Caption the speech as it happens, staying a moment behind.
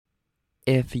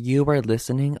If you are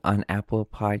listening on Apple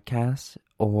Podcasts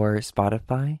or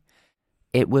Spotify,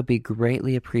 it would be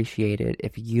greatly appreciated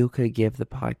if you could give the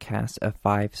podcast a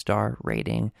 5-star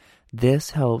rating.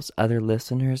 This helps other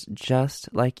listeners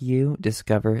just like you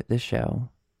discover the show.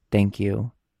 Thank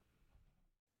you.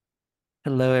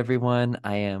 Hello, everyone.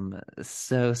 I am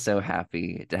so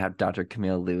happy to have Dr.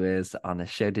 Camille Lewis on the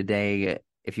show today.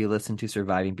 If you listen to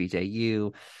Surviving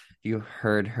BJU, you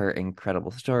heard her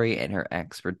incredible story and her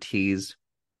expertise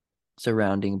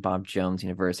surrounding Bob Jones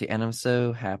University. And I'm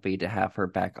so happy to have her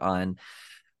back on,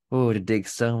 to dig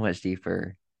so much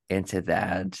deeper into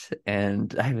that.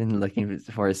 And I've been looking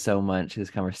forward so much to this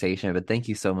conversation. But thank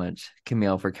you so much,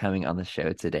 Camille, for coming on the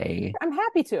show today. I'm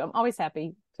happy to. I'm always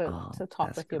happy to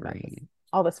talk with you about this,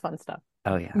 all this fun stuff.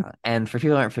 Oh, yeah. And for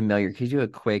people who aren't familiar, could you do a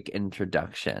quick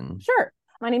introduction? Sure.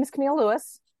 My name is Camille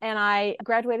Lewis, and I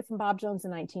graduated from Bob Jones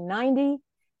in 1990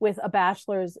 with a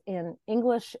bachelor's in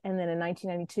English, and then in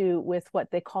 1992 with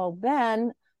what they called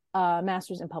then a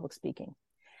master's in public speaking.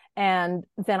 And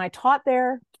then I taught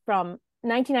there from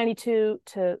 1992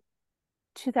 to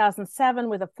 2007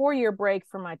 with a 4-year break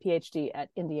for my PhD at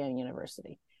Indiana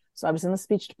University. So I was in the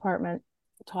speech department,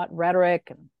 taught rhetoric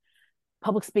and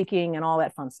public speaking and all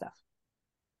that fun stuff.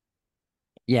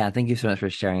 Yeah, thank you so much for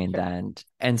sharing that.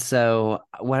 And so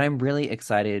what I'm really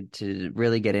excited to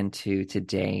really get into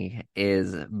today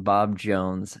is Bob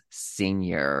Jones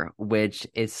Sr., which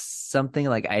is something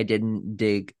like I didn't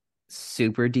dig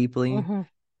super deeply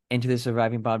into the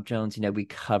Surviving Bob Jones. You know, we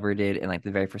covered it in like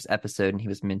the very first episode and he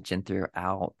was mentioned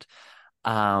throughout.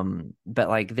 But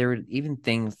like there were even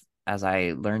things as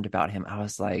I learned about him, I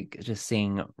was like just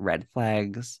seeing red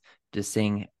flags, just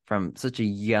seeing from such a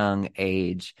young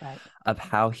age of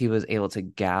how he was able to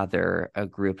gather a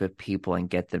group of people and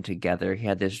get them together. He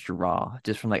had this draw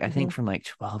just from like, I think from like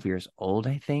 12 years old,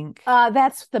 I think.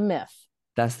 That's the myth.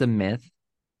 That's the myth?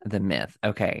 The myth.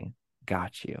 Okay.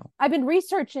 Got you. I've been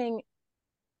researching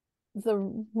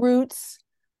the roots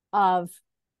of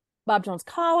Bob Jones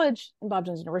College and Bob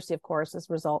Jones University, of course, as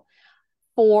a result,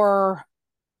 for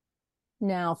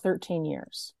now 13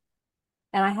 years.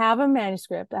 And I have a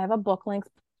manuscript. I have a book-length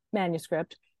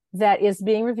manuscript that is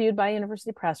being reviewed by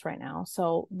University Press right now.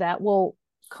 So that will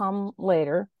come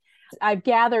later. I've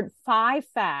gathered 5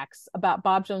 facts about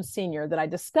Bob Jones Sr. that I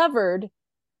discovered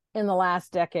in the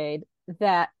last decade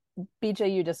that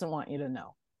BJU doesn't want you to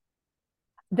know.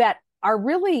 That are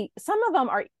really, some of them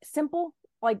are simple,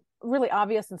 like really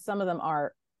obvious, and some of them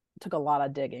took a lot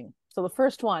of digging. So the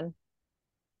first one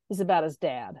is about his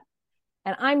dad.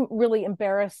 And I'm really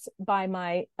embarrassed by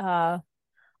my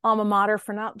alma mater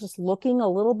for not just looking a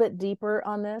little bit deeper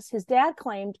on this. His dad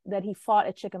claimed that he fought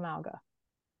at Chickamauga,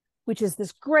 which is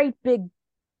this great big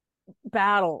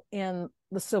battle in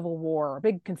the Civil War, a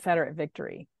big Confederate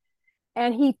victory.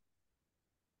 And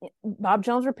Bob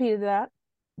Jones repeated that.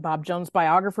 Bob Jones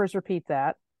biographers repeat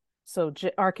that. So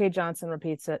R.K. Johnson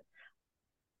repeats it.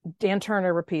 Dan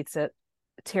Turner repeats it.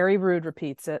 Terry Rood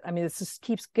repeats it. I mean, this just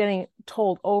keeps getting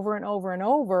told over and over and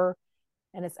over,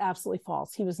 and it's absolutely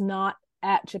false. He was not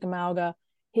at Chickamauga.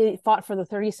 He fought for the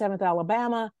 37th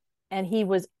Alabama, and he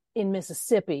was in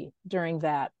Mississippi during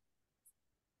that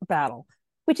battle,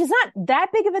 which is not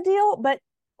that big of a deal, but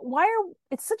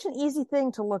it's such an easy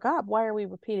thing to look up. Why are we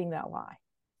repeating that lie?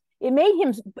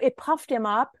 It puffed him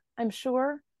up, I'm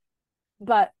sure,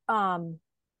 but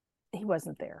he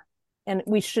wasn't there, and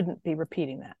we shouldn't be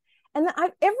repeating that. And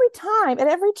every time, at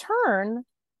every turn,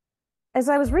 as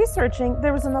I was researching,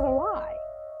 there was another lie.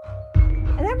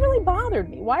 And that really bothered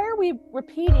me. Why are we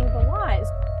repeating the lies?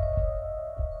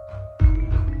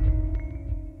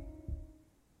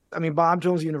 I mean, Bob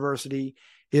Jones University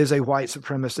is a white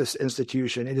supremacist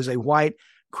institution. It is a white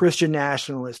Christian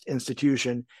nationalist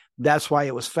institution. That's why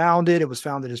it was founded. It was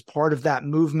founded as part of that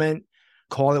movement.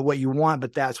 Call it what you want,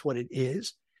 but that's what it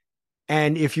is.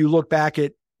 And if you look back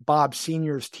at Bob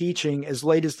Sr.'s teaching as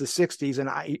late as the 60s,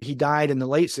 and he died in the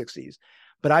late 60s,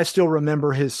 but I still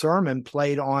remember his sermon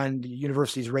played on the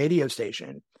university's radio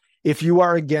station. If you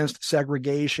are against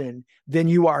segregation, then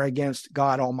you are against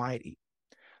God Almighty.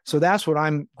 So that's what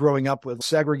I'm growing up with.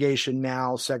 Segregation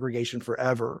now, segregation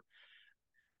forever.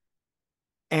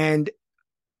 And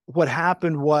what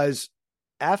happened was,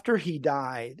 after he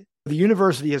died, the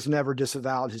university has never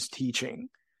disavowed his teaching.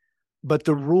 But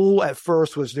the rule at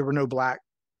first was there were no Black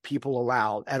people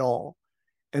allowed at all.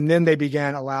 And then they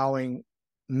began allowing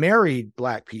married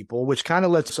Black people, which kind of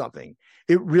led to something.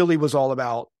 It really was all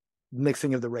about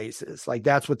mixing of the races. Like,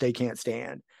 that's what they can't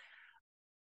stand.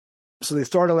 So they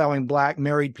started allowing Black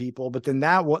married people, but then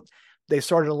they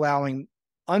started allowing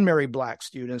unmarried Black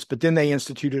students, but then they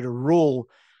instituted a rule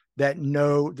that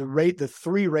the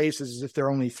three races, as if there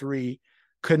are only three,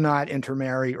 could not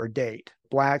intermarry or date: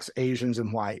 blacks, Asians,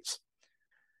 and whites.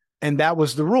 And that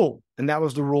was the rule. And that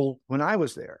was the rule when I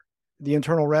was there. The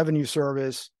Internal Revenue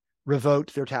Service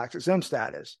revoked their tax exempt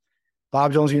status.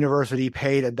 Bob Jones University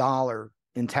paid $1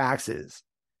 in taxes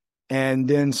and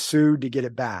then sued to get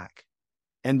it back.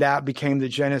 And that became the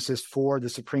genesis for the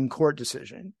Supreme Court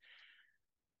decision.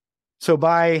 So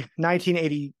by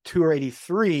 1982 or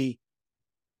 83,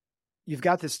 you've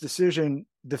got this decision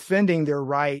defending their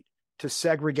right to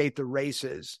segregate the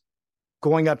races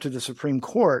going up to the Supreme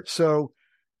Court. So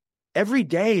every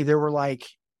day there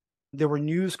were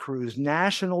news crews,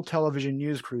 national television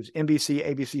news crews, NBC,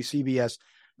 ABC, CBS,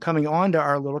 coming onto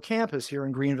our little campus here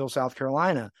in Greenville, South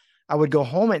Carolina. I would go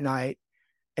home at night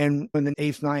and in the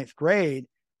 8th, 9th grade,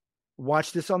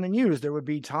 watch this on the news. There would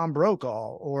be Tom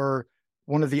Brokaw or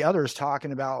one of the others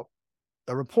talking about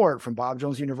a report from Bob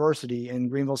Jones University in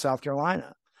Greenville, South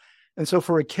Carolina. And so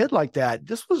for a kid like that,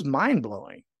 this was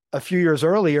mind-blowing. A few years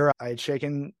earlier, I had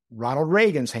shaken Ronald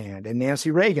Reagan's hand and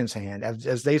Nancy Reagan's hand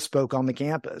as they spoke on the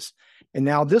campus. And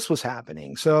now this was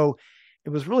happening. So it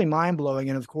was really mind-blowing.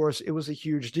 And of course, it was a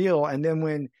huge deal. And then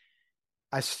when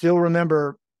I still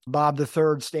remember Bob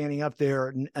III standing up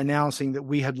there announcing that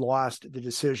we had lost the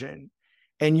decision.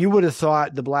 And you would have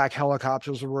thought the black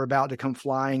helicopters were about to come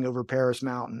flying over Paris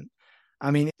Mountain. I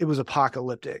mean, it was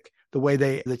apocalyptic. The way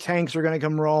the tanks are going to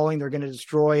come rolling, they're going to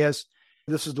destroy us.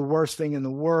 This is the worst thing in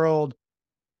the world.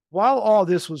 While all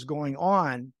this was going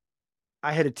on,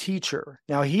 I had a teacher.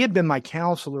 Now, he had been my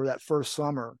counselor that first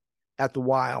summer at the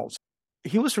Wilds.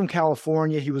 He was from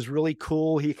California. He was really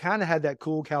cool. He kind of had that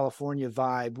cool California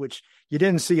vibe, which you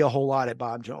didn't see a whole lot at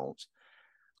Bob Jones.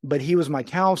 But he was my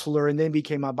counselor and then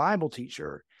became my Bible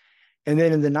teacher. And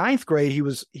then in the 9th grade,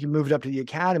 he moved up to the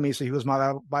academy, so he was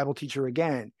my Bible teacher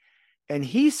again. And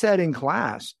he said in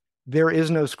class, there is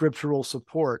no scriptural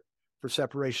support for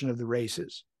separation of the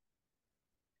races.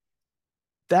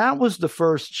 That was the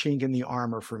first chink in the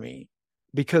armor for me,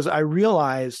 because I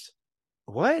realized,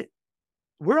 what?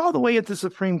 We're all the way at the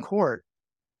Supreme Court,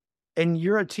 and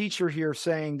you're a teacher here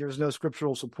saying there's no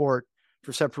scriptural support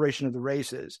for separation of the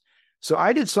races. So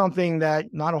I did something that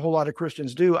not a whole lot of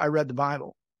Christians do. I read the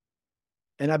Bible,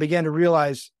 and I began to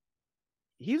realize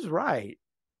he's right.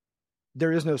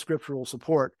 There is no scriptural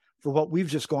support for what we've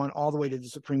just gone all the way to the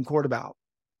Supreme Court about.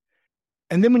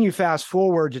 And then when you fast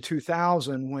forward to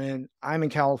 2000, when I'm in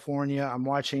California,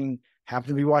 happen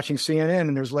to be watching CNN,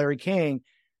 and there's Larry King.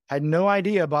 Had no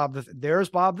idea there's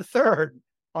Bob III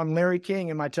on Larry King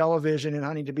in my television in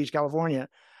Huntington Beach, California.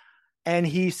 And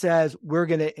he says,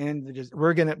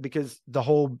 because the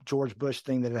whole George Bush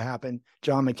thing that had happened,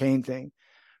 John McCain thing,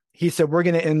 he said, we're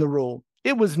going to end the rule.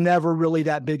 It was never really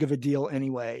that big of a deal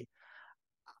anyway.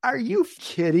 Are you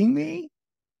kidding me?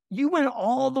 You went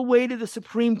all the way to the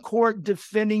Supreme Court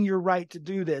defending your right to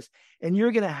do this. And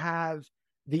you're going to have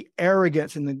the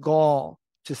arrogance and the gall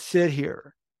to sit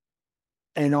here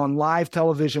and on live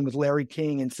television with Larry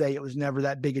King and say it was never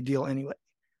that big a deal anyway.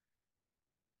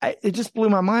 It just blew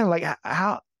my mind. Like,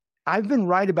 how I've been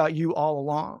right about you all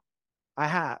along. I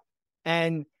have.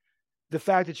 And the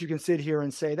fact that you can sit here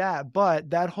and say that, but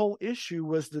that whole issue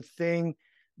was the thing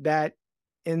that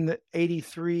in the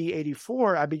 83,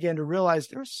 84, I began to realize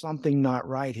there's something not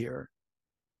right here.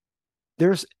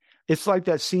 It's like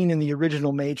that scene in the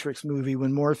original Matrix movie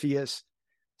when Morpheus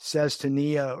says to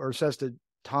Neo, or says to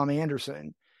Tom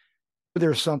Anderson,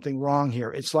 there's something wrong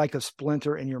here. It's like a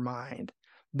splinter in your mind.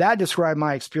 That described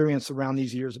my experience around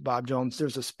these years of Bob Jones.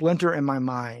 There's a splinter in my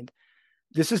mind.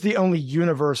 This is the only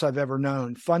universe I've ever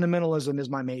known. Fundamentalism is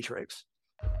my matrix.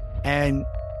 And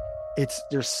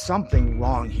there's something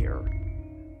wrong here.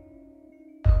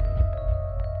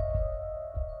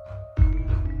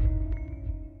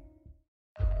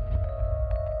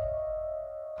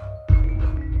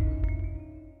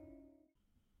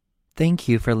 Thank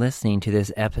you for listening to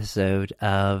this episode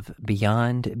of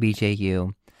Beyond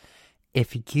BJU.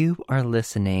 If you are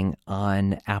listening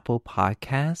on Apple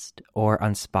Podcast or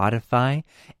on Spotify,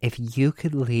 if you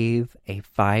could leave a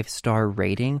 5-star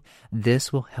rating,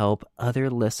 this will help other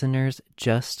listeners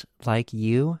just like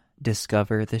you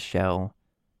discover the show.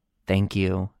 Thank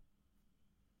you.